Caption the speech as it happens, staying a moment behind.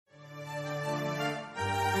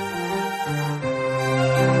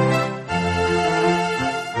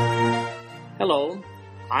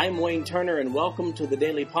I'm Wayne Turner, and welcome to the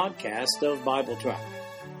daily podcast of Bible Track.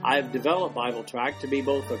 I've developed Bible Track to be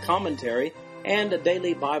both a commentary and a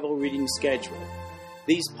daily Bible reading schedule.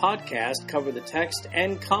 These podcasts cover the text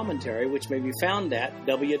and commentary, which may be found at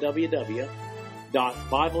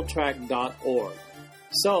www.bibletrack.org.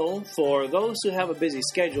 So, for those who have a busy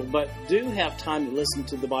schedule but do have time to listen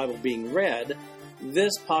to the Bible being read,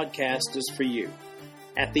 this podcast is for you.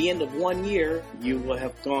 At the end of 1 year, you will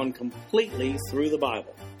have gone completely through the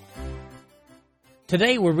Bible.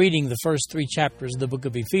 Today we're reading the first 3 chapters of the book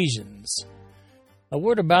of Ephesians. A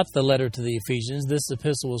word about the letter to the Ephesians. This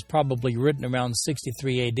epistle was probably written around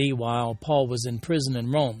 63 AD while Paul was in prison in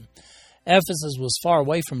Rome. Ephesus was far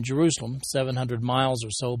away from Jerusalem, 700 miles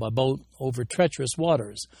or so by boat over treacherous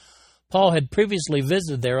waters. Paul had previously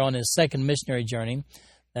visited there on his second missionary journey.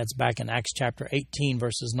 That's back in Acts chapter 18,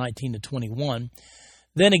 verses 19 to 21.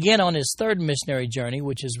 Then again on his third missionary journey,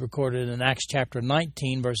 which is recorded in Acts chapter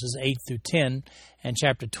 19, verses 8 through 10, and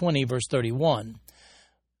chapter 20, verse 31.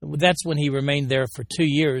 That's when he remained there for 2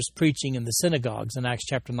 years preaching in the synagogues in Acts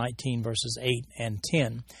chapter 19, verses 8 and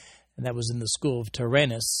 10. And that was in the school of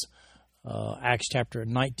Tyrannus, Acts chapter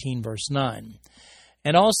 19, verse 9.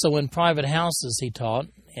 And also in private houses he taught.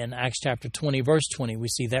 In Acts chapter 20, verse 20, we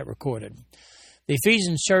see that recorded. The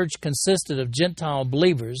Ephesian church consisted of Gentile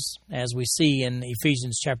believers, as we see in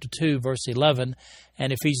Ephesians chapter 2, verse 11,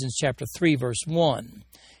 and Ephesians chapter 3, verse 1.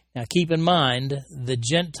 Now keep in mind, the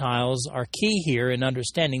Gentiles are key here in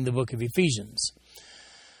understanding the book of Ephesians.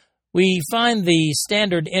 We find the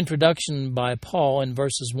standard introduction by Paul in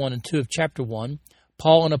verses 1 and 2 of chapter 1.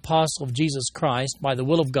 Paul, an apostle of Jesus Christ, by the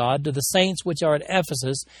will of God, to the saints which are at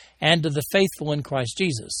Ephesus, and to the faithful in Christ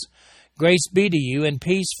Jesus. Grace be to you, and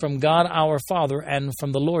peace from God our Father, and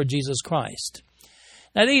from the Lord Jesus Christ.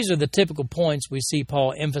 Now these are the typical points we see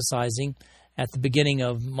Paul emphasizing at the beginning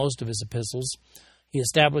of most of his epistles. He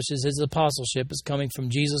establishes his apostleship as coming from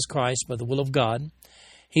Jesus Christ by the will of God.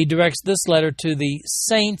 He directs this letter to the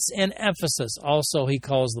saints in Ephesus. Also, he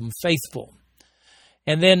calls them faithful.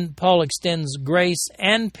 And then Paul extends grace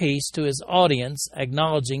and peace to his audience,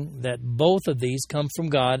 acknowledging that both of these come from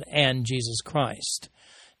God and Jesus Christ.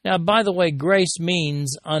 Now, by the way, grace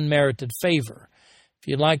means unmerited favor. If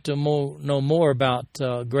you'd like to know more about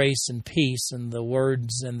grace and peace and the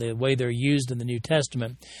words and the way they're used in the New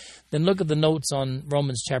Testament, then look at the notes on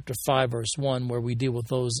Romans chapter 5, verse 1, where we deal with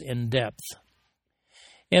those in depth.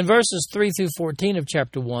 In verses 3 through 14 of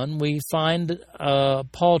chapter 1, we find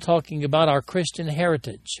Paul talking about our Christian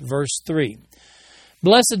heritage. Verse 3,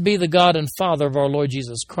 Blessed be the God and Father of our Lord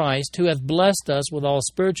Jesus Christ, who hath blessed us with all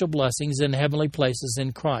spiritual blessings in heavenly places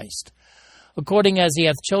in Christ, according as he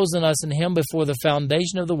hath chosen us in him before the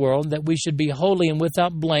foundation of the world, that we should be holy and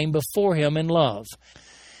without blame before him in love,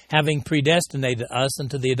 having predestinated us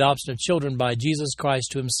unto the adoption of children by Jesus Christ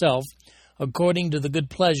to himself, according to the good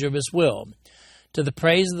pleasure of his will, to the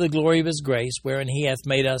praise of the glory of his grace, wherein he hath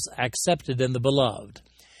made us accepted in the beloved,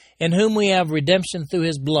 in whom we have redemption through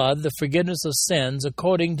his blood, the forgiveness of sins,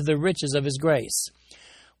 according to the riches of his grace,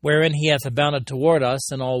 wherein he hath abounded toward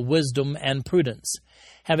us in all wisdom and prudence,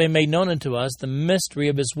 having made known unto us the mystery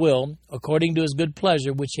of his will, according to his good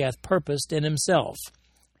pleasure, which he hath purposed in himself,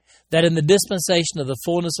 that in the dispensation of the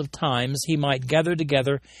fullness of times he might gather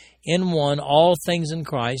together in one all things in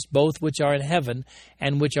Christ, both which are in heaven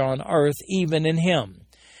and which are on earth, even in him,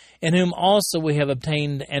 in whom also we have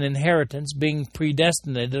obtained an inheritance, being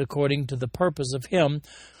predestinated according to the purpose of him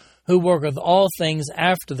who worketh all things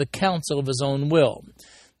after the counsel of his own will,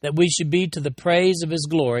 that we should be to the praise of his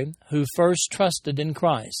glory, who first trusted in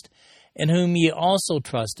Christ, in whom ye also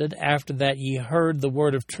trusted, after that ye heard the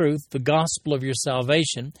word of truth, the gospel of your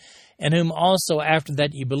salvation, in whom also after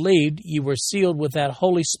that ye believed, ye were sealed with that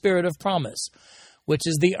Holy Spirit of promise, which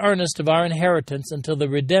is the earnest of our inheritance until the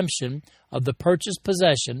redemption of the purchased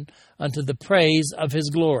possession, unto the praise of his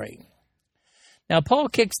glory. Now Paul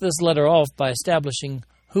kicks this letter off by establishing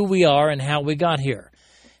who we are and how we got here.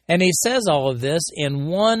 And he says all of this in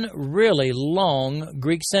one really long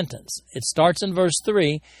Greek sentence. It starts in verse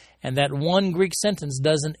 3, and that one Greek sentence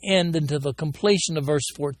doesn't end until the completion of verse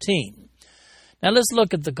 14. Now let's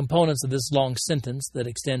look at the components of this long sentence that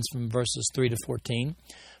extends from verses 3 to 14.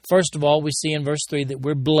 First of all, we see in verse 3 that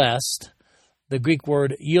we're blessed. The Greek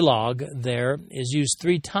word eulog there is used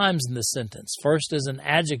 3 times in this sentence. First as an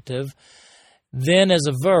adjective, then as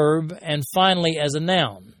a verb, and finally as a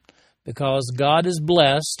noun. Because God is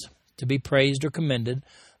blessed, to be praised or commended,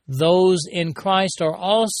 those in Christ are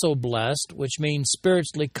also blessed, which means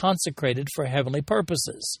spiritually consecrated for heavenly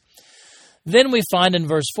purposes. Then we find in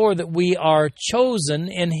verse 4 that we are chosen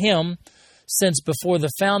in him since before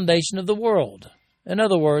the foundation of the world. In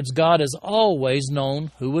other words, God has always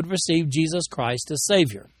known who would receive Jesus Christ as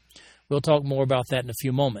Savior. We'll talk more about that in a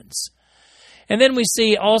few moments. And then we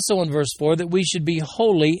see also in verse 4 that we should be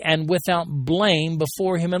holy and without blame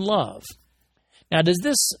before Him in love. Now, does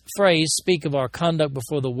this phrase speak of our conduct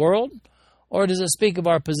before the world, or does it speak of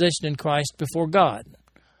our position in Christ before God?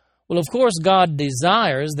 Well, of course, God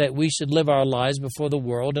desires that we should live our lives before the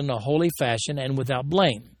world in a holy fashion and without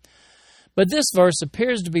blame. But this verse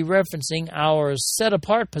appears to be referencing our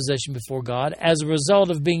set-apart position before God as a result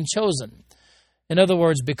of being chosen. In other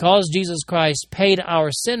words, because Jesus Christ paid our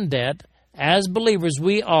sin debt, as believers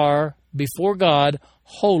we are, before God,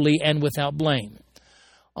 holy and without blame.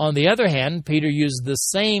 On the other hand, Peter used the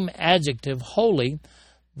same adjective, holy,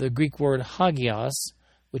 the Greek word hagios,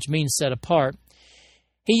 which means set apart.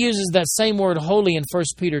 He uses that same word holy in 1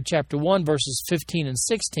 Peter chapter 1, verses 15 and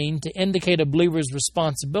 16 to indicate a believer's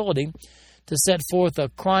responsibility to set forth a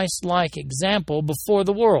Christ-like example before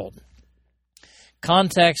the world.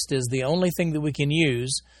 Context is the only thing that we can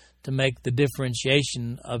use to make the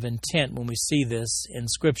differentiation of intent when we see this in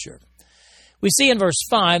Scripture. We see in verse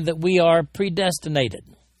 5 that we are predestinated.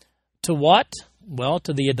 To what? Well,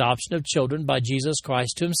 to the adoption of children by Jesus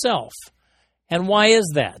Christ to Himself. And why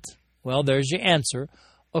is that? Well, there's your answer.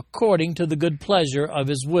 According to the good pleasure of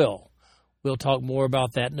His will. We'll talk more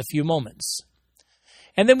about that in a few moments.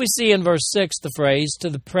 And then we see in verse 6 the phrase, to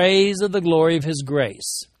the praise of the glory of His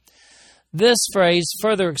grace. This phrase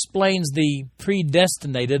further explains the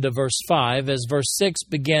predestinated of verse 5, as verse 6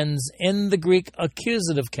 begins in the Greek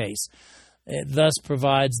accusative case. It thus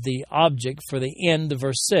provides the object for the end of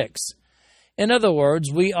verse 6. In other words,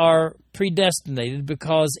 we are predestinated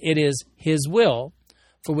because it is His will,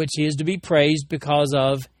 for which He is to be praised because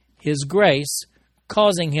of His grace,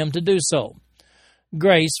 causing Him to do so.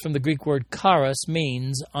 Grace, from the Greek word charis,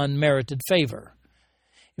 means unmerited favor.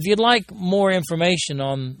 If you'd like more information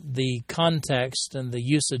on the context and the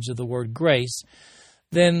usage of the word grace,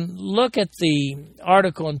 then look at the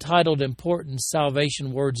article entitled Important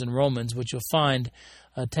Salvation Words in Romans, which you'll find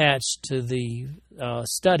attached to the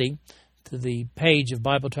study, to the page of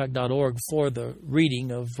BibleTrack.org for the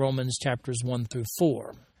reading of Romans chapters 1 through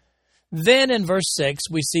 4. Then in verse 6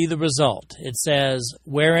 we see the result. It says,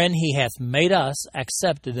 wherein He hath made us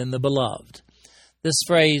accepted in the beloved. This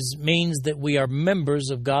phrase means that we are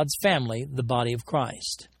members of God's family, the body of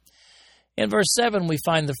Christ. In verse 7 we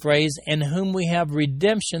find the phrase, in whom we have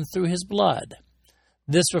redemption through His blood.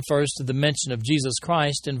 This refers to the mention of Jesus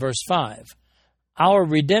Christ in verse 5. Our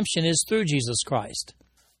redemption is through Jesus Christ.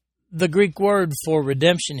 The Greek word for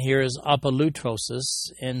redemption here is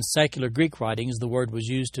apolutrosis. In secular Greek writings, the word was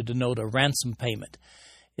used to denote a ransom payment.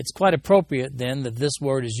 It's quite appropriate, then, that this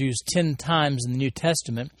word is used 10 times in the New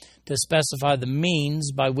Testament to specify the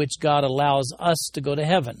means by which God allows us to go to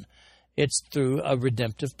heaven. It's through a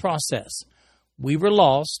redemptive process. We were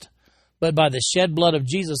lost, but by the shed blood of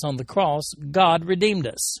Jesus on the cross, God redeemed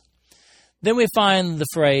us. Then we find the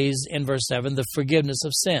phrase in verse 7, the forgiveness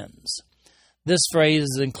of sins. This phrase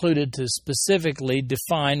is included to specifically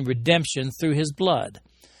define redemption through His blood.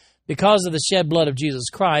 Because of the shed blood of Jesus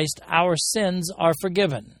Christ, our sins are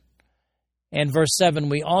forgiven. In verse 7,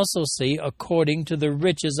 we also see according to the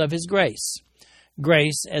riches of His grace.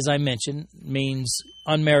 Grace, as I mentioned, means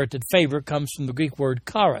unmerited favor, comes from the Greek word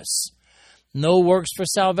charis. No works for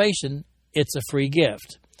salvation, it's a free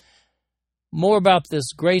gift. More about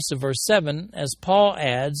this grace of verse 7, as Paul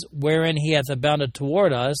adds, wherein He hath abounded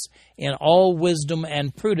toward us in all wisdom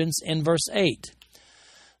and prudence in verse 8.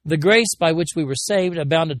 The grace by which we were saved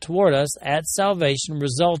abounded toward us at salvation,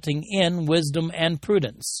 resulting in wisdom and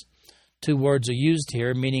prudence. 2 words are used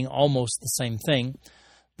here, meaning almost the same thing.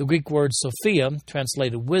 The Greek word sophia,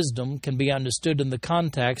 translated wisdom, can be understood in the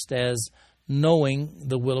context as knowing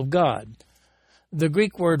the will of God. The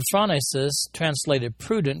Greek word phronesis, translated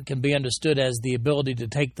prudent, can be understood as the ability to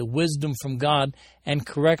take the wisdom from God and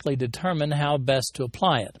correctly determine how best to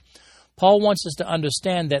apply it. Paul wants us to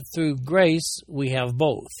understand that through grace we have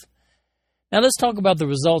both. Now let's talk about the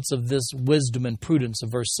results of this wisdom and prudence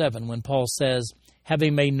of verse 7 when Paul says,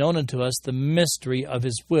 having made known unto us the mystery of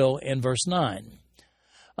His will in verse 9.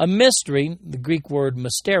 A mystery, the Greek word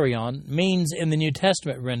mysterion, means in the New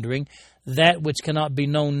Testament rendering that which cannot be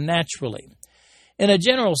known naturally. In a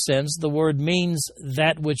general sense, the word means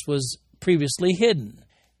that which was previously hidden.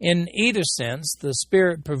 In either sense, the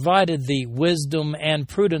Spirit provided the wisdom and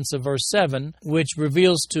prudence of verse 7, which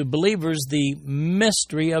reveals to believers the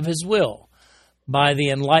mystery of His will by the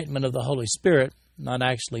enlightenment of the Holy Spirit, not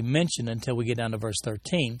actually mentioned until we get down to verse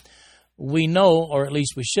 13. We know, or at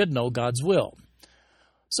least we should know, God's will.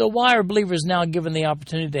 So why are believers now given the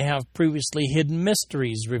opportunity to have previously hidden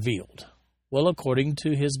mysteries revealed? Well, according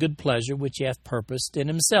to his good pleasure, which he hath purposed in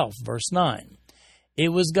himself. Verse 9. It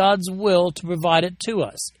was God's will to provide it to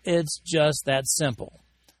us. It's just that simple.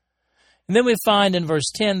 And then we find in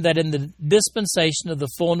verse 10 that in the dispensation of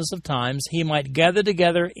the fullness of times, he might gather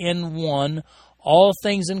together in one all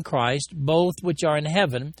things in Christ, both which are in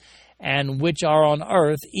heaven and which are on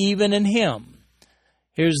earth, even in him.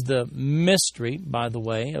 Here's the mystery, by the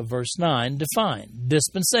way, of verse 9 defined.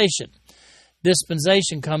 Dispensation.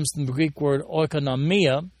 Dispensation comes from the Greek word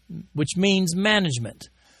oikonomia, which means management.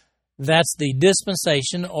 That's the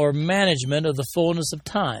dispensation or management of the fullness of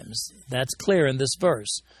times. That's clear in this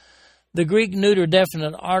verse. The Greek neuter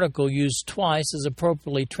definite article used twice is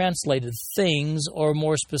appropriately translated things, or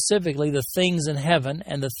more specifically, the things in heaven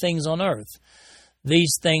and the things on earth.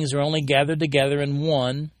 These things are only gathered together in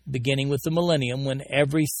one, beginning with the millennium, when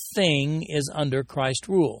everything is under Christ's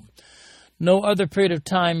rule. No other period of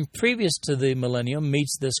time previous to the millennium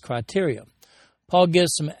meets this criteria. Paul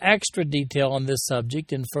gives some extra detail on this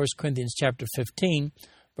subject in 1 Corinthians chapter 15,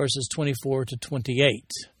 verses 24 to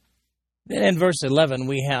 28. Then in verse 11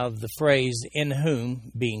 we have the phrase, in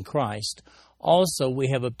whom, being Christ, also we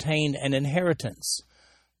have obtained an inheritance.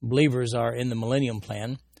 Believers are in the millennium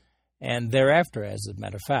plan, and thereafter, as a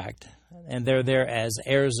matter of fact, and they're there as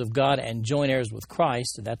heirs of God and joint heirs with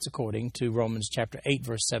Christ. That's according to Romans chapter 8,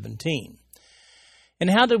 verse 17. And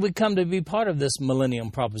how did we come to be part of this millennium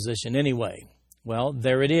proposition anyway? Well,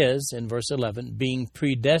 there it is in verse 11, being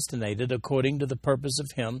predestinated according to the purpose of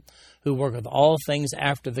him who worketh all things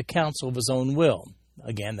after the counsel of his own will.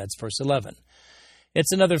 Again, that's verse 11.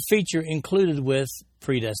 It's another feature included with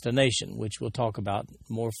predestination, which we'll talk about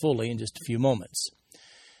more fully in just a few moments.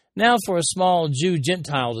 Now for a small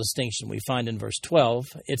Jew-Gentile distinction we find in verse 12.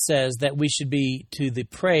 It says that we should be to the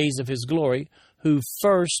praise of his glory who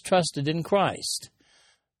first trusted in Christ.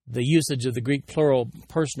 The usage of the Greek plural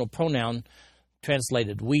personal pronoun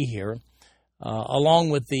translated we here, along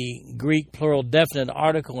with the Greek plural definite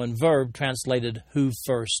article and verb translated who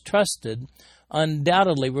first trusted,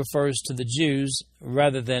 undoubtedly refers to the Jews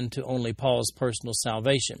rather than to only Paul's personal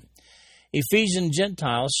salvation. Ephesian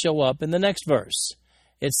Gentiles show up in the next verse.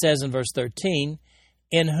 It says in verse 13,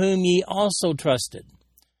 in whom ye also trusted.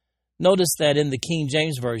 Notice that in the King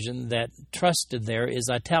James Version that trusted there is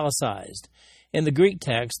italicized. In the Greek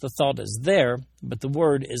text, the thought is there, but the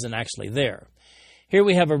word isn't actually there. Here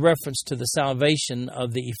we have a reference to the salvation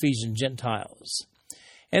of the Ephesian Gentiles.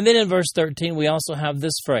 And then in verse 13, we also have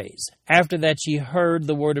this phrase, after that ye heard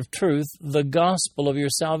the word of truth, the gospel of your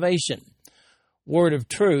salvation. Word of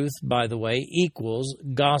truth, by the way, equals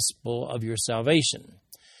gospel of your salvation.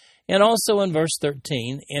 And also in verse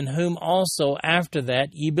 13, in whom also after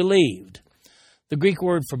that ye believed. The Greek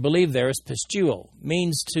word for believe there is pistuo,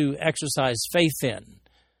 means to exercise faith in.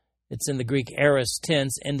 It's in the Greek aorist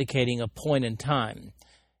tense, indicating a point in time.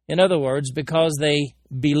 In other words, because they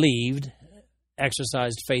believed,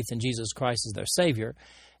 exercised faith in Jesus Christ as their Savior,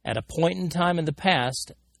 at a point in time in the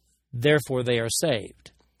past, therefore they are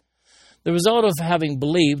saved. The result of having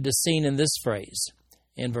believed is seen in this phrase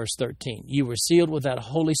in verse 13. You were sealed with that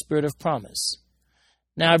Holy Spirit of promise.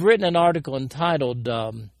 Now, I've written an article entitled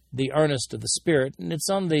The Earnest of the Spirit, and it's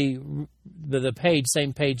on the page,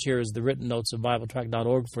 same page here as the written notes of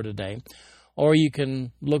BibleTrack.org for today, or you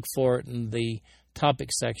can look for it in the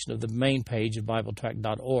topic section of the main page of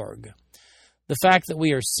BibleTrack.org. The fact that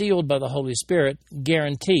we are sealed by the Holy Spirit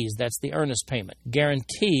guarantees, that's the earnest payment,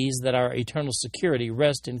 guarantees that our eternal security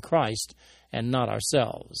rests in Christ and not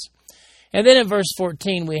ourselves. And then in verse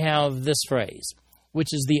 14 we have this phrase,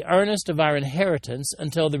 which is the earnest of our inheritance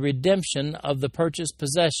until the redemption of the purchased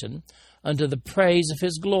possession unto the praise of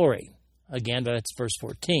his glory. Again, that's verse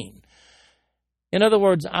 14. In other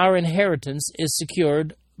words, our inheritance is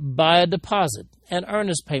secured by a deposit, an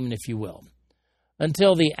earnest payment, if you will,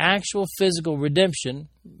 until the actual physical redemption,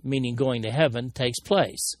 meaning going to heaven, takes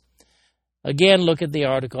place. Again, look at the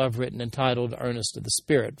article I've written entitled Earnest of the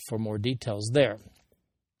Spirit for more details there.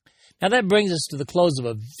 Now that brings us to the close of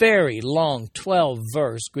a very long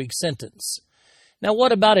 12-verse Greek sentence. Now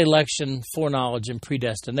what about election, foreknowledge, and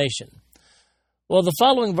predestination? Well, the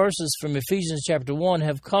following verses from Ephesians chapter 1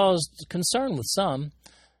 have caused concern with some.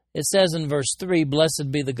 It says in verse 3, Blessed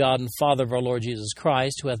be the God and Father of our Lord Jesus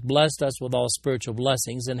Christ, who hath blessed us with all spiritual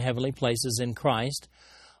blessings in heavenly places in Christ,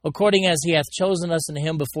 according as he hath chosen us in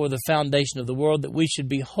him before the foundation of the world, that we should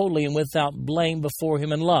be holy and without blame before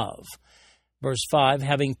him in love. Verse 5,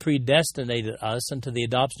 having predestinated us unto the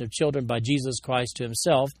adoption of children by Jesus Christ to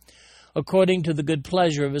himself, according to the good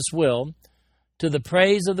pleasure of his will, to the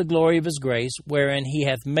praise of the glory of his grace, wherein he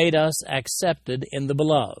hath made us accepted in the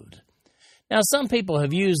beloved. Now, some people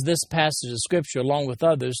have used this passage of Scripture along with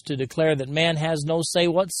others to declare that man has no say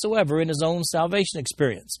whatsoever in his own salvation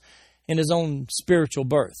experience, in his own spiritual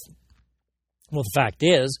birth. Well, the fact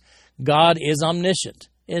is, God is omniscient.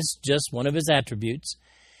 It's just one of his attributes.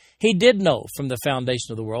 He did know from the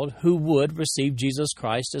foundation of the world who would receive Jesus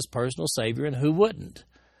Christ as personal Savior and who wouldn't.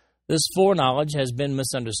 This foreknowledge has been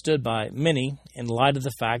misunderstood by many in light of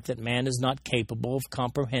the fact that man is not capable of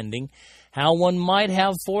comprehending how one might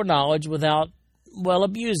have foreknowledge without,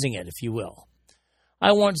 abusing it, if you will.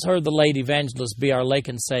 I once heard the late evangelist B.R.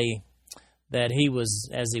 Lakin say that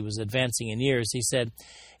as he was advancing in years, he said,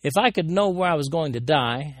 "If I could know where I was going to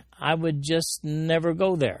die, I would just never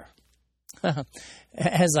go there."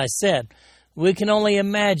 As I said, we can only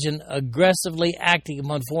imagine aggressively acting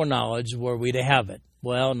upon foreknowledge were we to have it.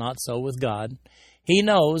 Well, not so with God. He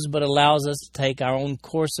knows, but allows us to take our own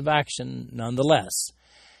course of action nonetheless.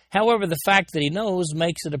 However, the fact that he knows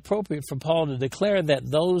makes it appropriate for Paul to declare that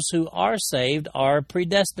those who are saved are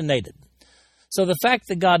predestinated. So the fact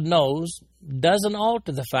that God knows doesn't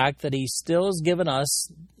alter the fact that he still has given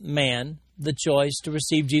us, man, the choice to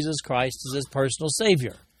receive Jesus Christ as his personal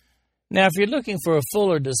Savior. Now, if you're looking for a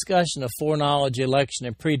fuller discussion of foreknowledge, election,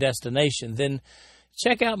 and predestination, then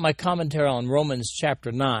check out my commentary on Romans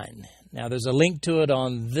chapter 9. Now, there's a link to it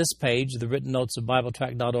on this page, the written notes of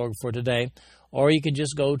BibleTrack.org for today, or you can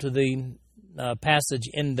just go to the passage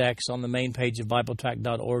index on the main page of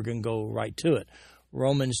BibleTrack.org and go right to it,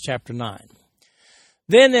 Romans chapter 9.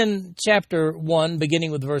 Then in chapter 1,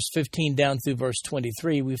 beginning with verse 15 down through verse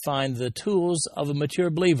 23, we find the tools of a mature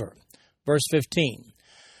believer. Verse 15.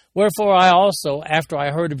 Wherefore I also, after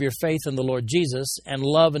I heard of your faith in the Lord Jesus, and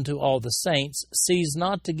love unto all the saints, cease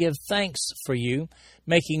not to give thanks for you,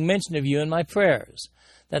 making mention of you in my prayers,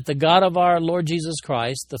 that the God of our Lord Jesus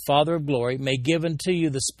Christ, the Father of glory, may give unto you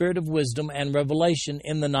the spirit of wisdom and revelation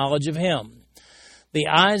in the knowledge of him, the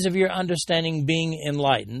eyes of your understanding being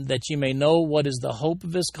enlightened, that ye may know what is the hope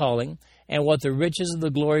of his calling, and what the riches of the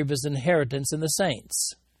glory of his inheritance in the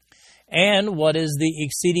saints, and what is the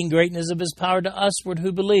exceeding greatness of his power to usward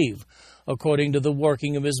who believe, according to the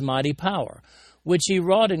working of his mighty power, which he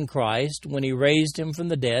wrought in Christ when he raised him from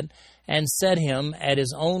the dead, and set him at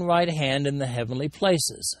his own right hand in the heavenly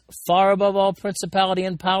places, far above all principality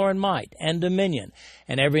and power and might and dominion,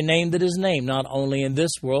 and every name that is named, not only in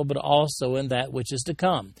this world, but also in that which is to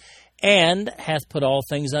come, and hath put all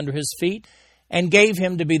things under his feet, and gave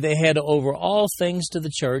him to be the head over all things to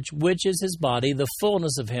the church, which is his body, the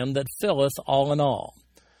fullness of him that filleth all in all.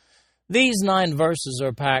 These 9 verses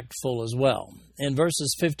are packed full as well. In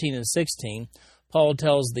verses 15 and 16, Paul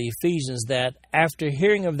tells the Ephesians that after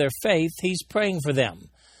hearing of their faith, he's praying for them.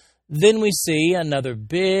 Then we see another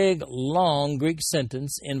big, long Greek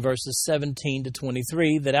sentence in verses 17 to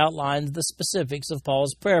 23 that outlines the specifics of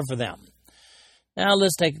Paul's prayer for them. Now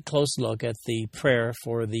let's take a close look at the prayer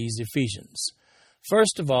for these Ephesians.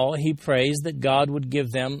 First of all, he prays that God would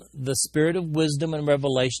give them the spirit of wisdom and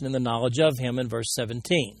revelation in the knowledge of him in verse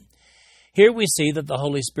 17. Here we see that the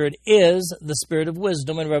Holy Spirit is the spirit of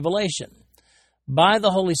wisdom and revelation. By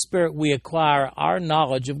the Holy Spirit we acquire our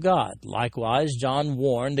knowledge of God. Likewise, John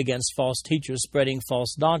warned against false teachers spreading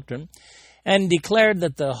false doctrine and declared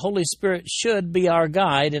that the Holy Spirit should be our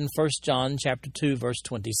guide in 1 John chapter 2, verse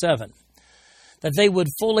 27. That they would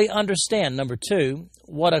fully understand, number 2,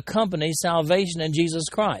 what accompanies salvation in Jesus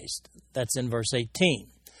Christ. That's in verse 18.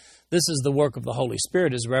 This is the work of the Holy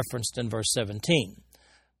Spirit as referenced in verse 17.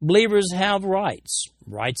 Believers have rights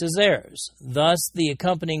as heirs. Thus, the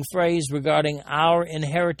accompanying phrase regarding our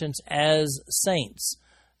inheritance as saints,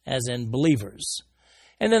 as in believers.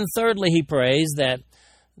 And then thirdly, he prays that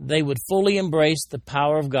they would fully embrace the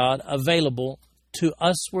power of God available to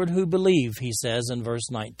usward who believe, he says in verse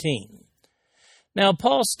 19. Now,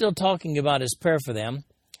 Paul's still talking about his prayer for them.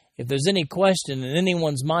 If there's any question in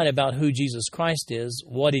anyone's mind about who Jesus Christ is,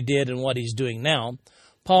 what he did and what he's doing now,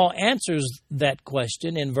 Paul answers that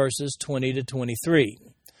question in verses 20 to 23.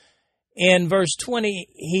 In verse 20,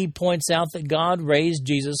 he points out that God raised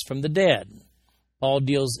Jesus from the dead. Paul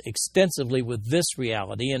deals extensively with this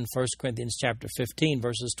reality in 1 Corinthians chapter 15,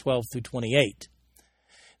 verses 12 through 28.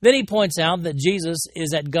 Then he points out that Jesus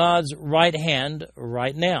is at God's right hand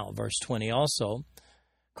right now, verse 20 also.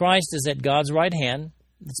 Christ is at God's right hand.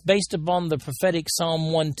 It's based upon the prophetic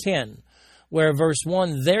Psalm 110, where verse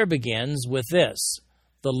 1 there begins with this,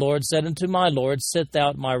 The Lord said unto my Lord, Sit thou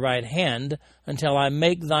at my right hand, until I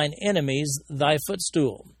make thine enemies thy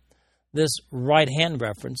footstool. This right hand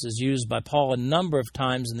reference is used by Paul a number of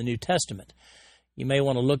times in the New Testament. You may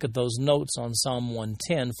want to look at those notes on Psalm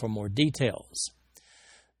 110 for more details.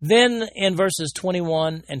 Then in verses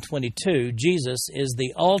 21 and 22, Jesus is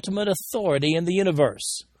the ultimate authority in the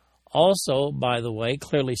universe. Also, by the way,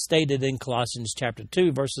 clearly stated in Colossians chapter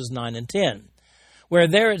 2, verses 9 and 10, where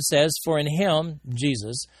there it says, "For in him,"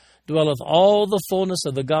 Jesus, "dwelleth all the fullness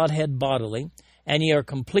of the Godhead bodily, and ye are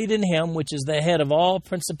complete in him, which is the head of all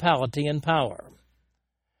principality and power."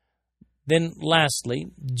 Then lastly,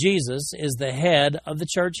 Jesus is the head of the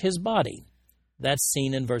church, his body. That's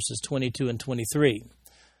seen in verses 22 and 23.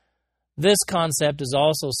 This concept is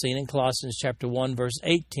also seen in Colossians chapter 1, verse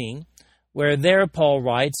 18, where there Paul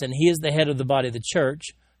writes, "And he is the head of the body of the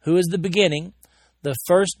church, who is the beginning, the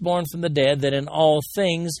firstborn from the dead, that in all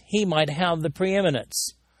things he might have the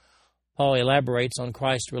preeminence." Paul elaborates on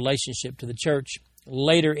Christ's relationship to the church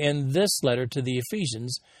later in this letter to the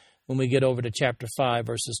Ephesians when we get over to chapter 5,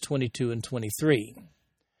 verses 22 and 23.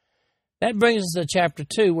 That brings us to chapter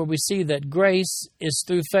 2, where we see that grace is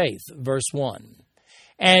through faith, verse 1.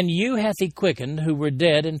 "And you hath he quickened, who were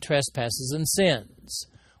dead in trespasses and sins,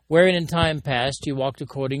 wherein in time past you walked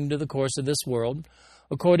according to the course of this world,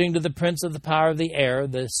 according to the prince of the power of the air,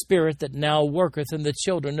 the spirit that now worketh in the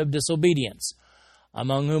children of disobedience,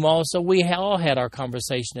 among whom also we all had our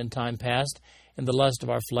conversation in time past, in the lust of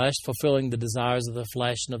our flesh, fulfilling the desires of the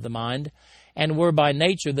flesh and of the mind, and were by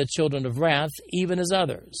nature the children of wrath, even as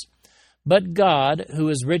others. But God, who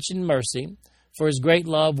is rich in mercy, for his great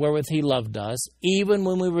love wherewith he loved us, even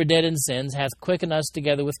when we were dead in sins, hath quickened us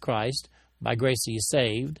together with Christ, by grace are ye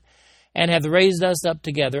saved, and hath raised us up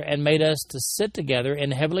together, and made us to sit together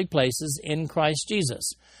in heavenly places in Christ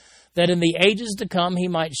Jesus, that in the ages to come he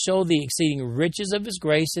might show the exceeding riches of his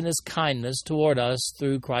grace and his kindness toward us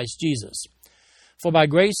through Christ Jesus. For by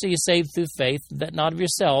grace are ye saved through faith, that not of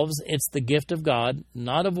yourselves, it's the gift of God,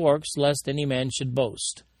 not of works, lest any man should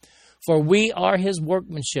boast. For we are his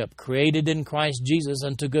workmanship, created in Christ Jesus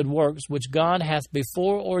unto good works, which God hath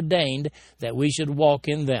before ordained that we should walk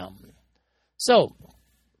in them." So,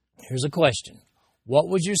 here's a question. What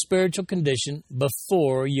was your spiritual condition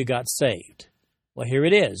before you got saved? Well, here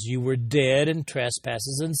it is. You were dead in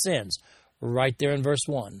trespasses and sins, right there in verse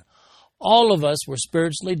 1. All of us were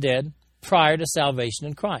spiritually dead prior to salvation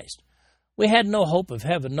in Christ. We had no hope of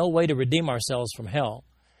heaven, no way to redeem ourselves from hell.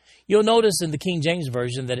 You'll notice in the King James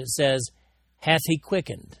Version that it says, "hath he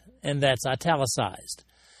quickened," and that's italicized.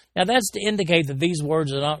 Now that's to indicate that these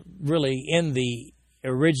words are not really in the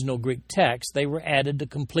original Greek text. They were added to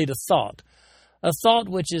complete a thought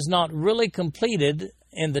which is not really completed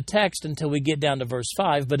in the text until we get down to verse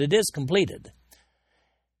 5, but it is completed.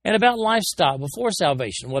 And about lifestyle before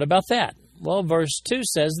salvation, what about that? Well, verse 2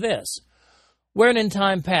 says this, "Wherein in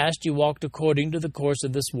time past you walked according to the course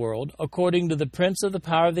of this world, according to the prince of the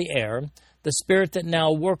power of the air, the spirit that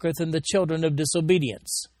now worketh in the children of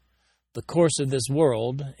disobedience." The course of this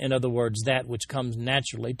world, in other words, that which comes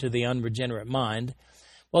naturally to the unregenerate mind,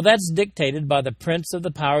 well, that's dictated by the prince of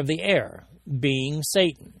the power of the air, being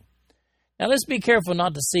Satan. Now let's be careful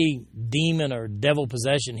not to see demon or devil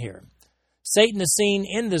possession here. Satan is seen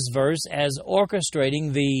in this verse as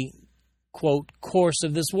orchestrating the, quote, course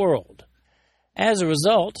of this world. As a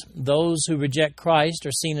result, those who reject Christ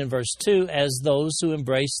are seen in verse 2 as those who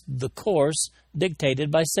embrace the course dictated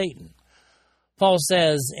by Satan. Paul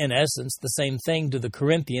says, in essence, the same thing to the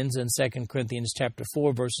Corinthians in 2 Corinthians chapter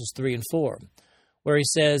 4, verses 3 and 4, where he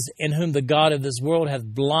says, "In whom the God of this world hath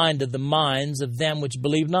blinded the minds of them which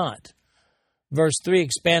believe not." Verse 3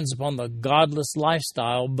 expands upon the godless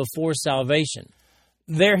lifestyle before salvation.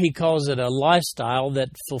 There he calls it a lifestyle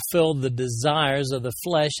that fulfilled the desires of the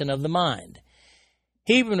flesh and of the mind.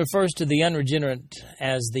 He even refers to the unregenerate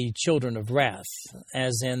as the children of wrath,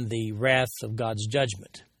 as in the wrath of God's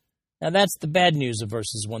judgment. Now that's the bad news of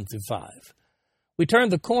verses 1 through 5. We turn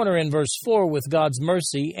the corner in verse 4 with God's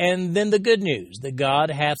mercy, and then the good news, that God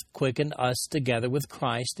hath quickened us together with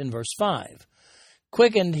Christ in verse 5.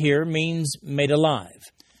 Quickened here means made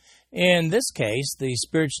alive. In this case, the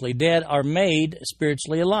spiritually dead are made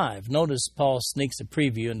spiritually alive. Notice Paul sneaks a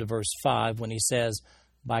preview into verse 5 when he says,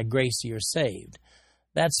 "By grace you are saved."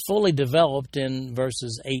 That's fully developed in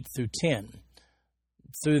verses 8 through 10.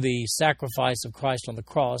 Through the sacrifice of Christ on the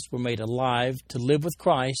cross, we're made alive to live with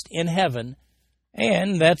Christ in heaven,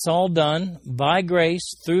 and that's all done by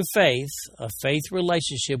grace through faith, a faith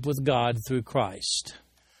relationship with God through Christ.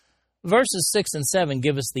 Verses 6 and 7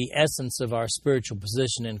 give us the essence of our spiritual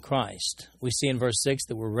position in Christ. We see in verse 6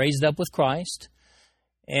 that we're raised up with Christ,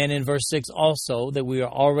 and in verse 6 also that we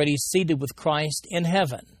are already seated with Christ in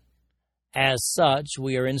heaven. As such,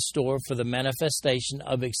 we are in store for the manifestation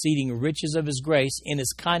of exceeding riches of his grace in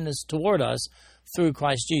his kindness toward us through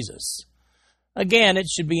Christ Jesus. Again, it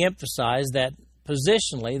should be emphasized that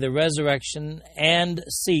positionally, the resurrection and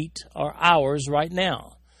seat are ours right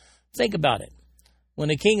now. Think about it. When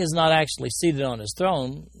a king is not actually seated on his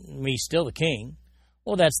throne, he's still the king.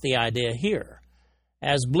 Well, that's the idea here.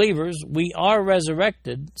 As believers, we are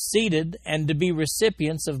resurrected, seated, and to be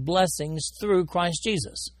recipients of blessings through Christ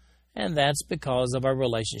Jesus. And that's because of our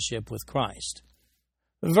relationship with Christ.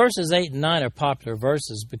 Verses 8 and 9 are popular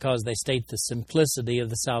verses because they state the simplicity of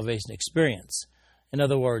the salvation experience. In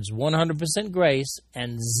other words, 100% grace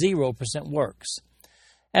and 0% works.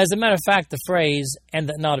 As a matter of fact, the phrase, "and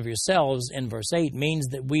that not of yourselves," in verse 8 means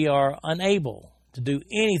that we are unable to do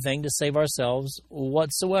anything to save ourselves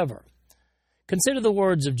whatsoever. Consider the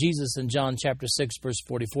words of Jesus in John chapter 6, verse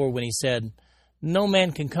 44, when he said, "No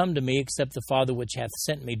man can come to me except the Father which hath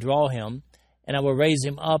sent me draw him, and I will raise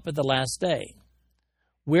him up at the last day."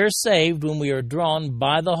 We're saved when we are drawn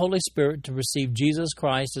by the Holy Spirit to receive Jesus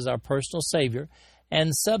Christ as our personal Savior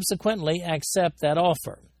and subsequently accept that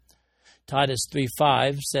offer. Titus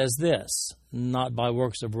 3:5 says this, "Not by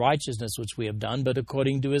works of righteousness which we have done, but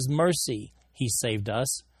according to his mercy he saved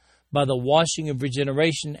us, by the washing of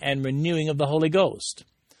regeneration and renewing of the Holy Ghost."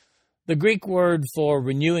 The Greek word for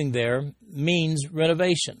renewing there means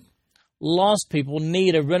renovation. Lost people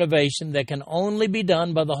need a renovation that can only be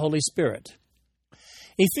done by the Holy Spirit.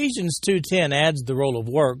 Ephesians 2:10 adds the role of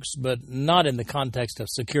works, but not in the context of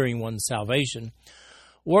securing one's salvation.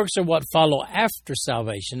 Works are what follow after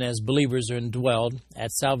salvation as believers are indwelled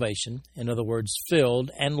at salvation, in other words,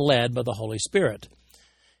 filled and led by the Holy Spirit.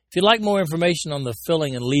 If you'd like more information on the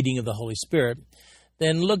filling and leading of the Holy Spirit,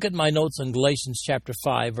 then look at my notes on Galatians chapter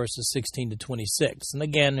 5, verses 16 to 26. And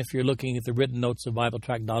again, if you're looking at the written notes of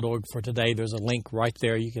BibleTrack.org for today, there's a link right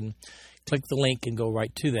there. You can click the link and go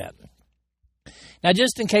right to that. Now,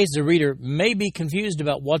 just in case the reader may be confused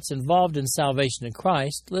about what's involved in salvation in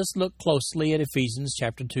Christ, let's look closely at Ephesians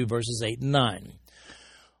chapter 2, verses 8 and 9.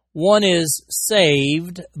 One is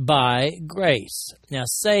saved by grace. Now,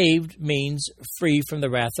 saved means free from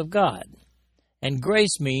the wrath of God, and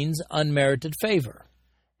grace means unmerited favor,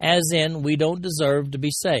 as in we don't deserve to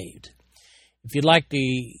be saved. If you'd like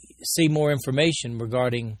to see more information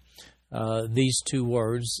regarding these two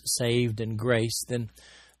words, saved and grace, then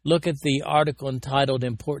look at the article entitled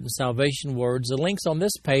Important Salvation Words. The link's on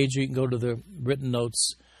this page, or you can go to the written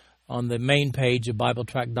notes on the main page of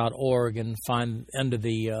BibleTrack.org and find under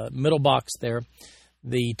the middle box there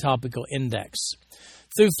the topical index.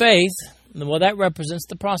 Through faith, well, that represents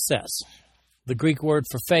the process. The Greek word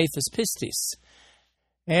for faith is pistis,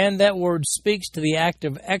 and that word speaks to the act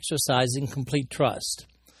of exercising complete trust.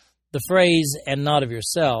 The phrase, "and not of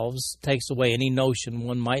yourselves," takes away any notion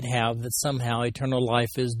one might have that somehow eternal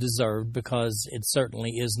life is deserved, because it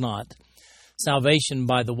certainly is not. Salvation,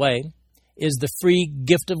 by the way, is the free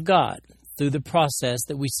gift of God through the process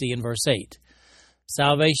that we see in verse 8.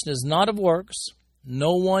 Salvation is not of works.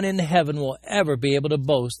 No one in heaven will ever be able to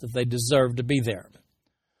boast that they deserve to be there.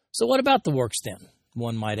 So what about the works then,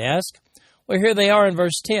 one might ask? Well, here they are in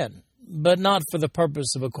verse 10, but not for the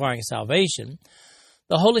purpose of acquiring salvation.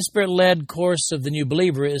 The Holy Spirit-led course of the new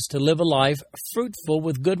believer is to live a life fruitful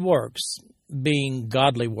with good works, being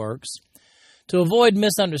godly works. To avoid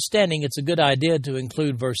misunderstanding, it's a good idea to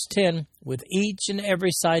include verse 10 with each and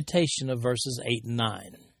every citation of verses 8 and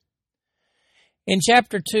 9. In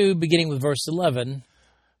chapter 2, beginning with verse 11,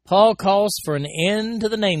 Paul calls for an end to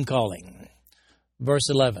the name-calling. Verse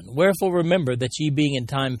 11, "Wherefore remember that ye being in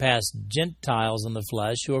time past Gentiles in the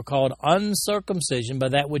flesh, who are called uncircumcision by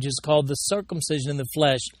that which is called the circumcision in the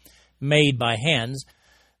flesh made by hands,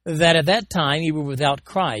 that at that time ye were without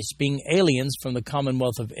Christ, being aliens from the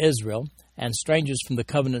commonwealth of Israel, and strangers from the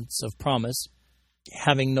covenants of promise,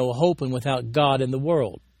 having no hope and without God in the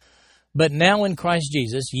world. But now in Christ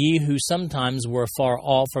Jesus, ye who sometimes were far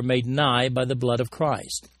off are made nigh by the blood of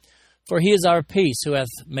Christ. For he is our peace, who hath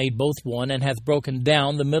made both one, and hath broken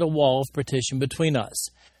down the middle wall of partition between us,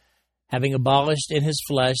 having abolished in his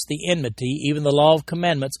flesh the enmity, even the law of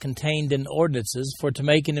commandments contained in ordinances, for to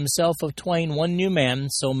make in himself of twain one new man,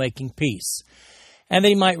 so making peace. And that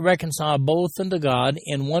he might reconcile both unto God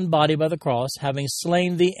in one body by the cross, having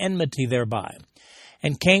slain the enmity thereby,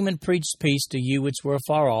 and came and preached peace to you which were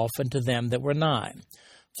far off, and to them that were nigh.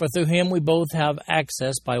 For through him we both have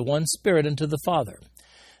access by one Spirit unto the Father.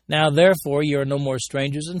 Now therefore ye are no more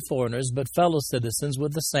strangers and foreigners, but fellow citizens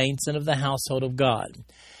with the saints and of the household of God,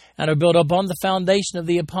 and are built upon the foundation of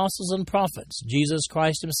the apostles and prophets, Jesus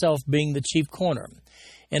Christ himself being the chief corner,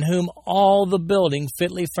 in whom all the building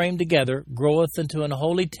fitly framed together groweth into an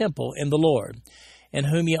holy temple in the Lord, in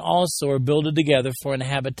whom ye also are builded together for an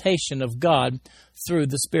habitation of God through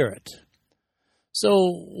the Spirit.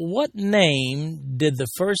 So, what name did the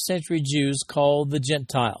first century Jews call the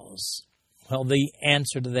Gentiles? Well, the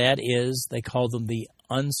answer to that is they called them the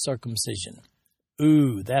uncircumcision.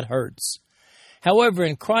 Ooh, that hurts. However,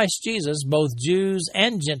 in Christ Jesus, both Jews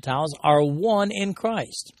and Gentiles are one in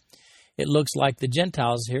Christ. It looks like the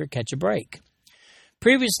Gentiles here catch a break.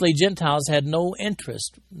 Previously, Gentiles had no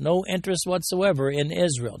interest whatsoever in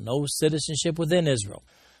Israel, no citizenship within Israel.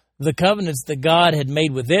 The covenants that God had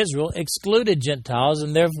made with Israel excluded Gentiles,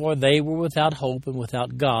 and therefore they were without hope and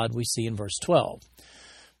without God, we see in verse 12.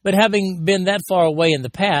 But having been that far away in the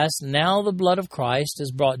past, now the blood of Christ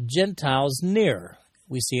has brought Gentiles near.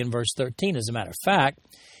 We see in verse 13, as a matter of fact,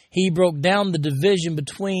 He broke down the division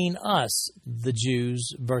between us, the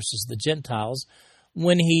Jews versus the Gentiles,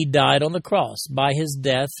 when He died on the cross by His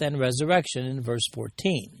death and resurrection in verse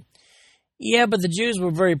 14. Yeah, but the Jews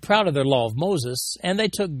were very proud of their law of Moses, and they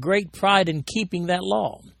took great pride in keeping that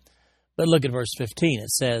law. But look at verse 15. It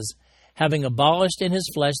says, having abolished in His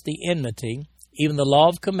flesh the enmity, even the law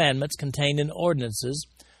of commandments contained in ordinances,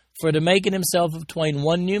 for to make in Himself of twain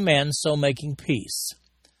one new man, so making peace.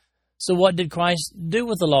 So what did Christ do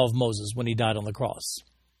with the law of Moses when He died on the cross?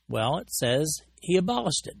 Well, it says He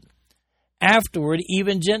abolished it. Afterward,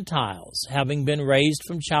 even Gentiles, having been raised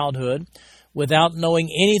from childhood, without knowing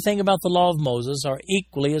anything about the law of Moses, are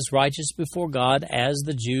equally as righteous before God as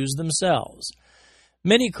the Jews themselves.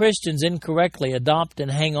 Many Christians incorrectly adopt and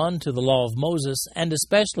hang on to the law of Moses, and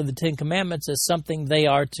especially the Ten Commandments, as something they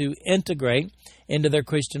are to integrate into their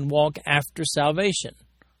Christian walk after salvation.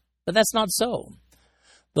 But that's not so.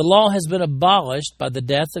 The law has been abolished by the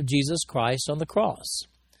death of Jesus Christ on the cross.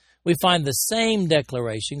 We find the same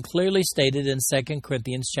declaration clearly stated in 2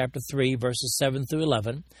 Corinthians chapter 3, verses 7 through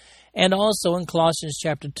 11, and also in Colossians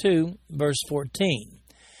chapter 2, verse 14.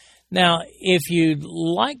 Now, if you'd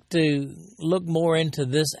like to look more into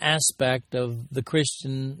this aspect of the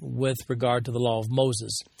Christian with regard to the law of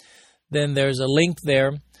Moses, then there's a link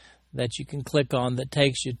there that you can click on that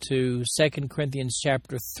takes you to 2 Corinthians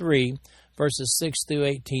chapter 3, verses 6 through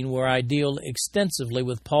 18, where I deal extensively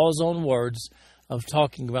with Paul's own words of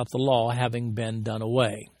talking about the law having been done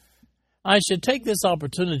away. I should take this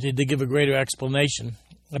opportunity to give a greater explanation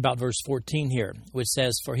about verse 14 here, which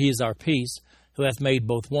says, for He is our peace, who hath made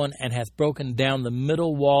both one, and hath broken down the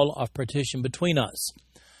middle wall of partition between us.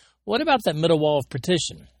 What about that middle wall of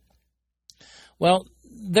partition? Well,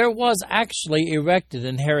 there was actually erected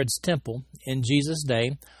in Herod's temple in Jesus'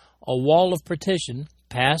 day a wall of partition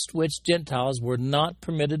past which Gentiles were not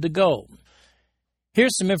permitted to go.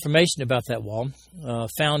 Here's some information about that wall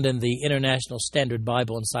found in the International Standard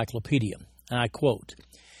Bible Encyclopedia, and I quote,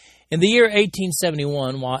 in the year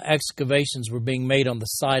 1871, while excavations were being made on the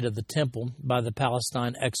site of the temple by the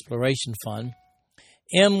Palestine Exploration Fund,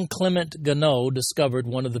 M. Clement Gounod discovered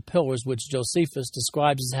one of the pillars which Josephus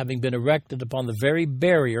describes as having been erected upon the very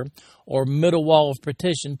barrier or middle wall of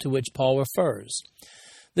partition to which Paul refers.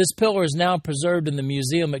 This pillar is now preserved in the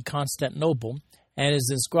museum at Constantinople and is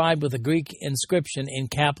inscribed with a Greek inscription in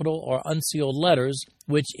capital or unsealed letters,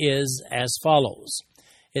 which is as follows.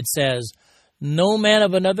 It says, no man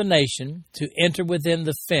of another nation to enter within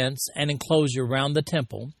the fence and enclosure round the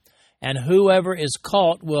temple, and whoever is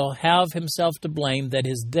caught will have himself to blame that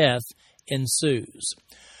his death ensues.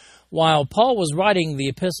 While Paul was writing the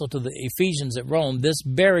epistle to the Ephesians at Rome, this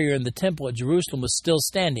barrier in the temple at Jerusalem was still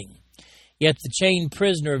standing. Yet the chained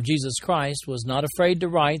prisoner of Jesus Christ was not afraid to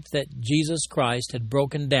write that Jesus Christ had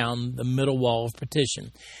broken down the middle wall of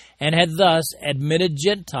partition, and had thus admitted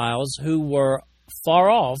Gentiles who were far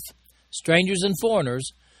off, strangers and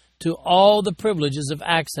foreigners, to all the privileges of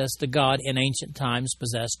access to God in ancient times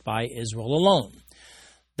possessed by Israel alone.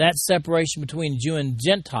 That separation between Jew and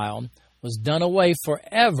Gentile was done away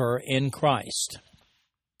forever in Christ.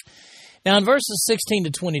 Now in verses 16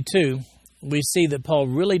 to 22, we see that Paul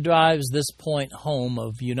really drives this point home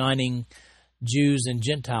of uniting Jews and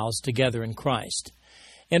Gentiles together in Christ.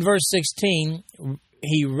 In verse 16,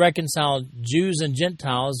 he reconciled Jews and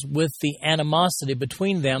Gentiles with the animosity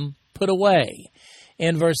between them put away.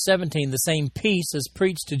 In verse 17, the same peace is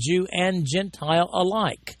preached to Jew and Gentile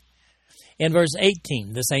alike. In verse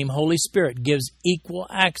 18, the same Holy Spirit gives equal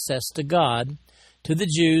access to God to the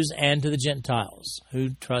Jews and to the Gentiles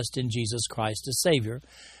who trust in Jesus Christ as Savior,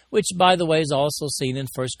 which, by the way, is also seen in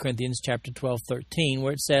 1 Corinthians chapter 12:13,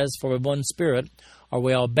 where it says, for with one Spirit are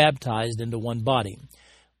we all baptized into one body,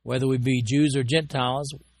 whether we be Jews or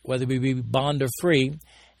Gentiles, whether we be bond or free,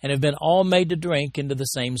 and have been all made to drink into the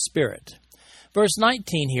same Spirit. Verse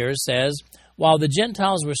 19 here says, while the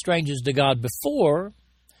Gentiles were strangers to God before,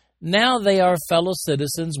 now they are fellow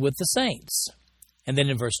citizens with the saints. And then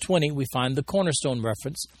in verse 20, we find the cornerstone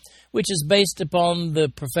reference, which is based upon the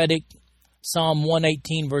prophetic Psalm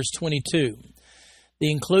 118, verse 22.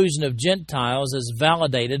 The inclusion of Gentiles is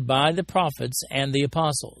validated by the prophets and the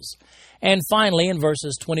apostles. And finally, in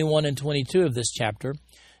verses 21 and 22 of this chapter,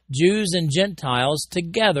 Jews and Gentiles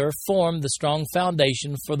together form the strong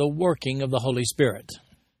foundation for the working of the Holy Spirit.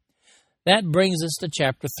 That brings us to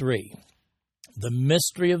chapter 3. The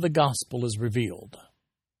mystery of the gospel is revealed.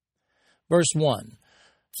 Verse 1,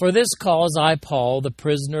 For this cause I, Paul, the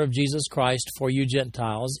prisoner of Jesus Christ for you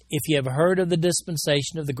Gentiles, if ye have heard of the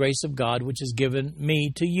dispensation of the grace of God which is given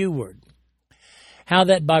me to youward, how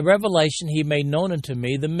that by revelation he made known unto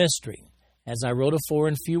me the mystery, as I wrote afore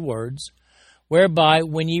in few words, whereby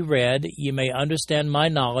when ye read, ye may understand my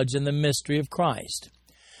knowledge in the mystery of Christ,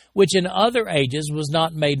 which in other ages was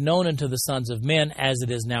not made known unto the sons of men, as it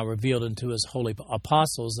is now revealed unto his holy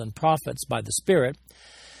apostles and prophets by the Spirit,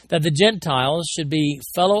 that the Gentiles should be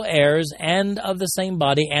fellow heirs and of the same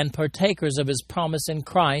body and partakers of his promise in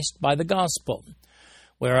Christ by the gospel,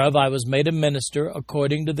 whereof I was made a minister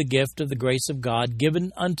according to the gift of the grace of God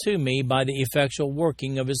given unto me by the effectual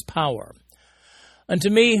working of his power. Unto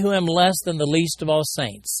me, who am less than the least of all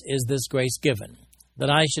saints, is this grace given, that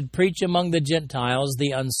I should preach among the Gentiles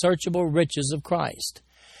the unsearchable riches of Christ,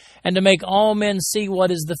 and to make all men see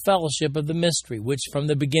what is the fellowship of the mystery, which from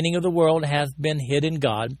the beginning of the world hath been hid in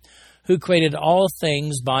God, who created all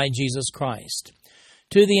things by Jesus Christ,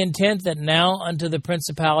 to the intent that now unto the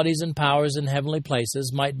principalities and powers in heavenly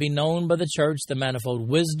places might be known by the church the manifold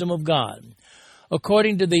wisdom of God,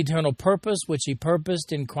 according to the eternal purpose which he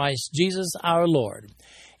purposed in Christ Jesus our Lord,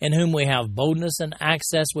 in whom we have boldness and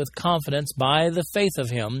access with confidence by the faith of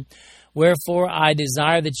him. Wherefore I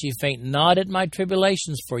desire that ye faint not at my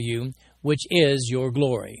tribulations for you, which is your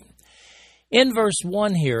glory. In verse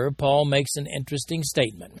 1 here, Paul makes an interesting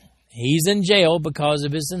statement. He's in jail because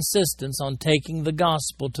of his insistence on taking the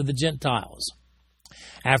gospel to the Gentiles.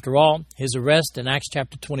 After all, his arrest in Acts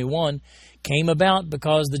chapter 21 came about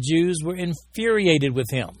because the Jews were infuriated with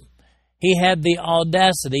him. He had the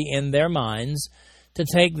audacity in their minds to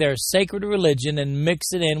take their sacred religion and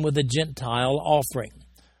mix it in with a Gentile offering.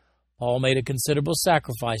 Paul made a considerable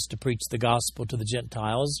sacrifice to preach the gospel to the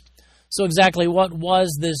Gentiles. So exactly what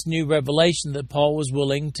was this new revelation that Paul was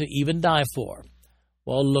willing to even die for?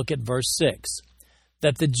 Well, look at verse 6,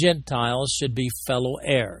 that the Gentiles should be fellow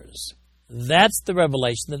heirs. That's the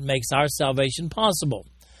revelation that makes our salvation possible.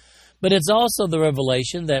 But it's also the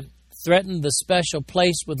revelation that threatened the special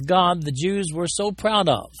place with God the Jews were so proud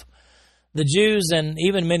of. The Jews and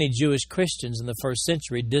even many Jewish Christians in the first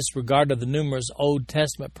century disregarded the numerous Old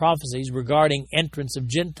Testament prophecies regarding entrance of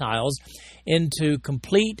Gentiles into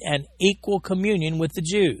complete and equal communion with the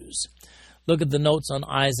Jews. Look at the notes on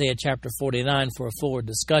Isaiah chapter 49 for a fuller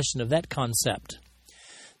discussion of that concept.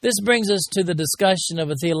 This brings us to the discussion of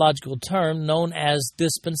a theological term known as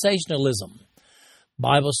dispensationalism.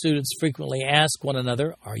 Bible students frequently ask one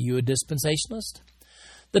another, "Are you a dispensationalist?"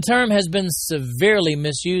 The term has been severely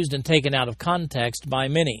misused and taken out of context by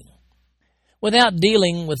many. Without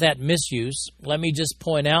dealing with that misuse, let me just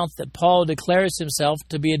point out that Paul declares himself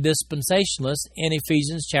to be a dispensationalist in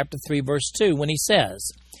Ephesians chapter 3, verse 2, when he says,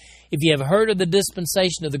 "If ye have heard of the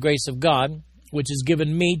dispensation of the grace of God, which is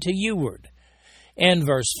given me to youward." And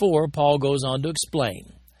verse 4, Paul goes on to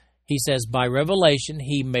explain. He says, "By revelation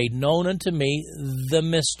he made known unto me the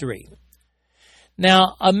mystery."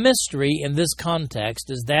 Now, a mystery in this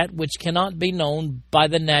context is that which cannot be known by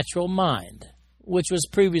the natural mind, which was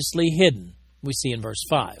previously hidden, we see in verse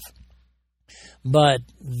 5. But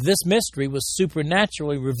this mystery was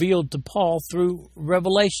supernaturally revealed to Paul through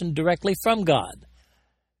revelation directly from God.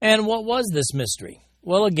 And what was this mystery?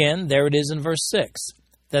 Well, again, there it is in verse 6,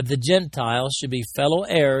 that the Gentiles should be fellow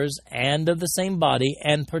heirs and of the same body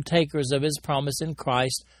and partakers of his promise in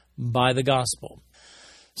Christ by the gospel.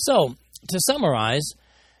 So, to summarize,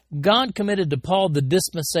 God committed to Paul the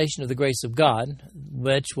dispensation of the grace of God,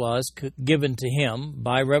 which was given to him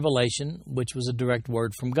by revelation, which was a direct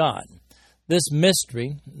word from God. This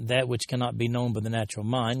mystery, that which cannot be known by the natural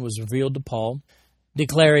mind, was revealed to Paul,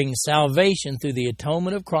 declaring salvation through the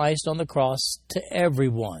atonement of Christ on the cross to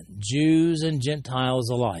everyone, Jews and Gentiles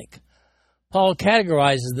alike. Paul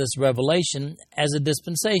categorizes this revelation as a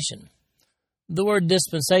dispensation. The word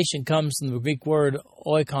dispensation comes from the Greek word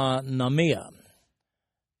oikonomia.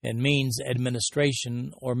 It means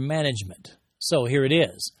administration or management. So here it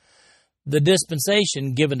is. The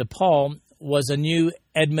dispensation given to Paul was a new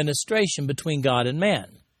administration between God and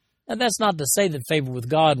man. And that's not to say that favor with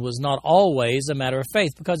God was not always a matter of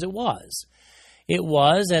faith, because it was. It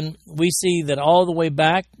was, and we see that all the way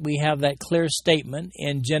back, we have that clear statement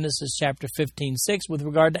in Genesis chapter 15:6 with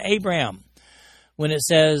regard to Abraham, when it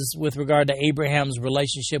says with regard to Abraham's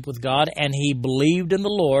relationship with God, and he believed in the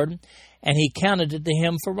Lord, and he counted it to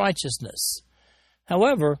him for righteousness.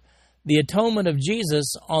 However, the atonement of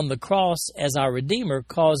Jesus on the cross as our Redeemer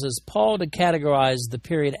causes Paul to categorize the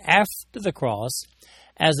period after the cross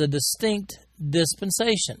as a distinct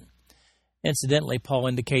dispensation. Incidentally, Paul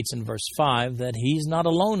indicates in verse 5 that he's not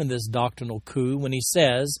alone in this doctrinal coup when he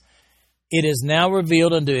says, "It is now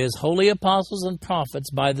revealed unto his holy apostles and prophets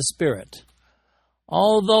by the Spirit."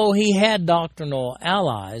 Although he had doctrinal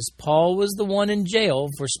allies, Paul was the one in jail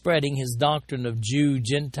for spreading his doctrine of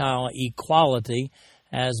Jew-Gentile equality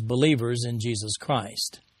as believers in Jesus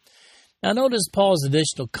Christ. Now notice Paul's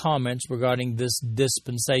additional comments regarding this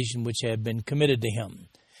dispensation which had been committed to him.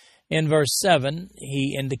 In verse 7,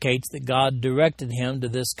 he indicates that God directed him to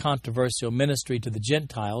this controversial ministry to the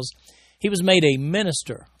Gentiles. He was made a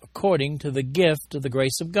minister according to the gift of the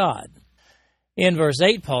grace of God. In verse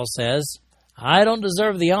 8, Paul says, "I don't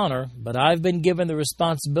deserve the honor, but I've been given the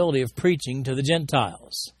responsibility of preaching to the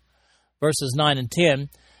Gentiles." Verses 9 and 10,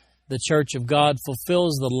 the church of God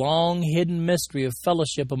fulfills the long-hidden mystery of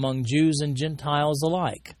fellowship among Jews and Gentiles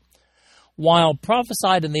alike. While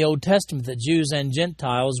prophesied in the Old Testament that Jews and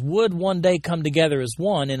Gentiles would one day come together as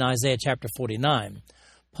one in Isaiah chapter 49,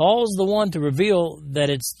 Paul's the one to reveal that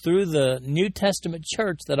it's through the New Testament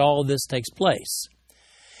church that all of this takes place.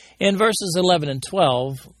 In verses 11 and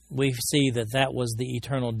 12, we see that that was the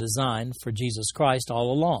eternal design for Jesus Christ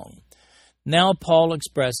all along. Now Paul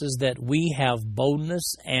expresses that we have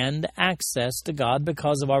boldness and access to God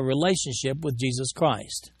because of our relationship with Jesus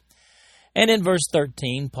Christ. And in verse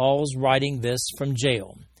 13, Paul's writing this from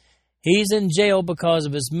jail. He's in jail because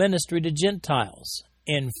of his ministry to Gentiles,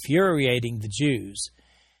 infuriating the Jews.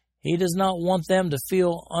 He does not want them to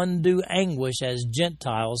feel undue anguish as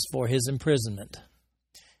Gentiles for his imprisonment.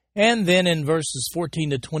 And then in verses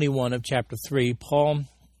 14 to 21 of chapter 3, Paul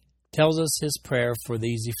tells us his prayer for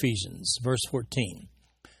these Ephesians. Verse 14,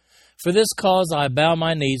 "For this cause I bow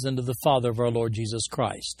my knees unto the Father of our Lord Jesus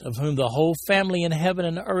Christ, of whom the whole family in heaven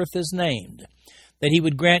and earth is named, that he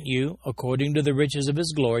would grant you, according to the riches of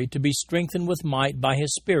his glory, to be strengthened with might by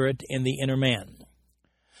his Spirit in the inner man,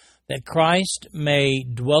 that Christ may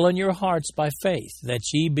dwell in your hearts by faith, that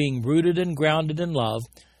ye, being rooted and grounded in love,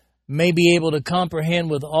 may be able to comprehend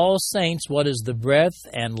with all saints what is the breadth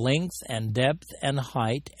and length and depth and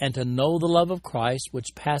height, and to know the love of Christ,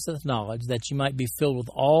 which passeth knowledge, that ye might be filled with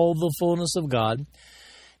all the fullness of God.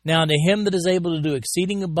 Now unto him that is able to do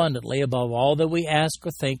exceeding abundantly above all that we ask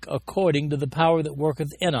or think, according to the power that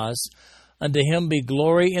worketh in us, unto him be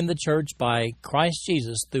glory in the church by Christ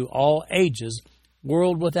Jesus through all ages,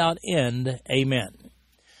 world without end. Amen."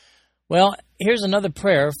 Well, here's another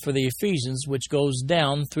prayer for the Ephesians, which goes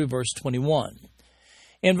down through verse 21.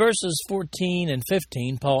 In verses 14 and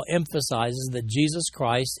 15, Paul emphasizes that Jesus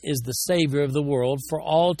Christ is the Savior of the world for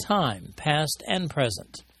all time, past and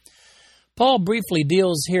present. Paul briefly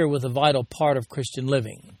deals here with a vital part of Christian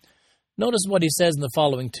living. Notice what he says in the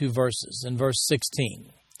following two verses. In verse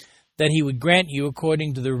 16, "That he would grant you,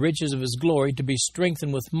 according to the riches of his glory, to be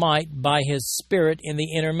strengthened with might by his Spirit in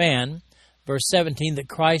the inner man." Verse 17, "That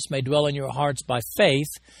Christ may dwell in your hearts by faith,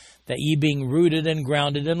 that ye being rooted and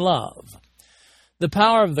grounded in love." The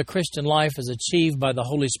power of the Christian life is achieved by the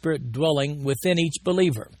Holy Spirit dwelling within each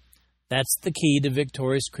believer. That's the key to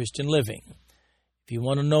victorious Christian living. If you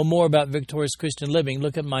want to know more about victorious Christian living,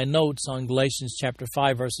 look at my notes on Galatians chapter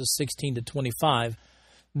 5, verses 16 to 25.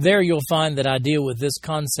 There you'll find that I deal with this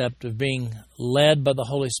concept of being led by the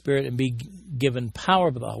Holy Spirit and be given power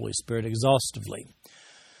by the Holy Spirit exhaustively.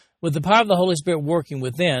 With the power of the Holy Spirit working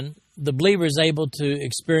within, the believer is able to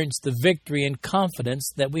experience the victory and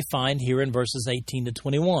confidence that we find here in verses 18 to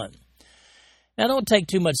 21. Now, don't take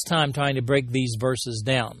too much time trying to break these verses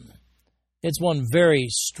down. It's one very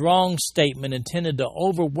strong statement intended to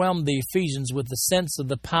overwhelm the Ephesians with the sense of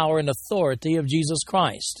the power and authority of Jesus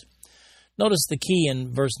Christ. Notice the key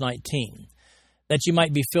in verse 19, "that you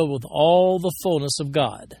might be filled with all the fullness of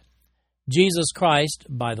God." Jesus Christ,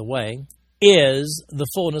 by the way, is the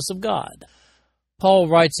fullness of God. Paul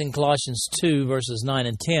writes in Colossians 2, verses 9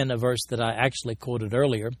 and 10, a verse that I actually quoted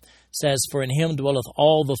earlier, says, "For in him dwelleth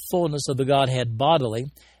all the fullness of the Godhead bodily,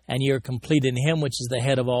 and ye are complete in him which is the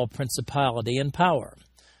head of all principality and power."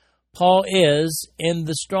 Paul is, in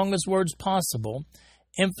the strongest words possible,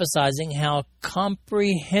 emphasizing how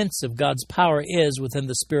comprehensive God's power is within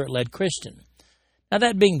the Spirit-led Christian. Now,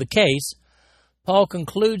 that being the case, Paul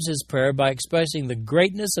concludes his prayer by expressing the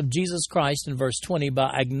greatness of Jesus Christ in verse 20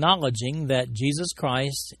 by acknowledging that Jesus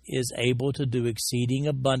Christ is able to do exceeding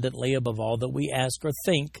abundantly above all that we ask or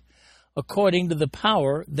think, according to the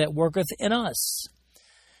power that worketh in us.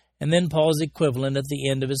 And then Paul's equivalent at the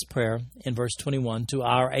end of his prayer in verse 21 to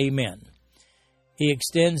our Amen. He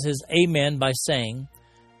extends his Amen by saying,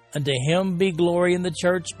 Unto him be glory in the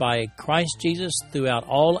church by Christ Jesus throughout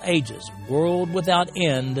all ages, world without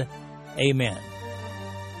end. Amen.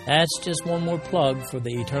 That's just one more plug for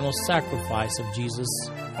the eternal sacrifice of Jesus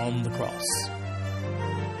on the cross.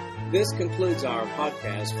 This concludes our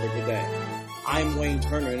podcast for today. I'm Wayne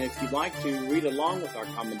Turner, and if you'd like to read along with our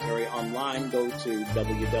commentary online, go to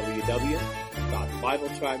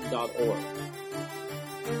www.bibletrack.org.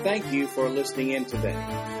 Thank you for listening in today.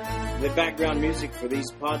 The background music for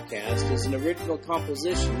these podcasts is an original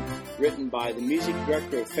composition written by the music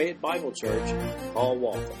director of Fayette Bible Church, Paul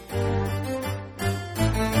Walton.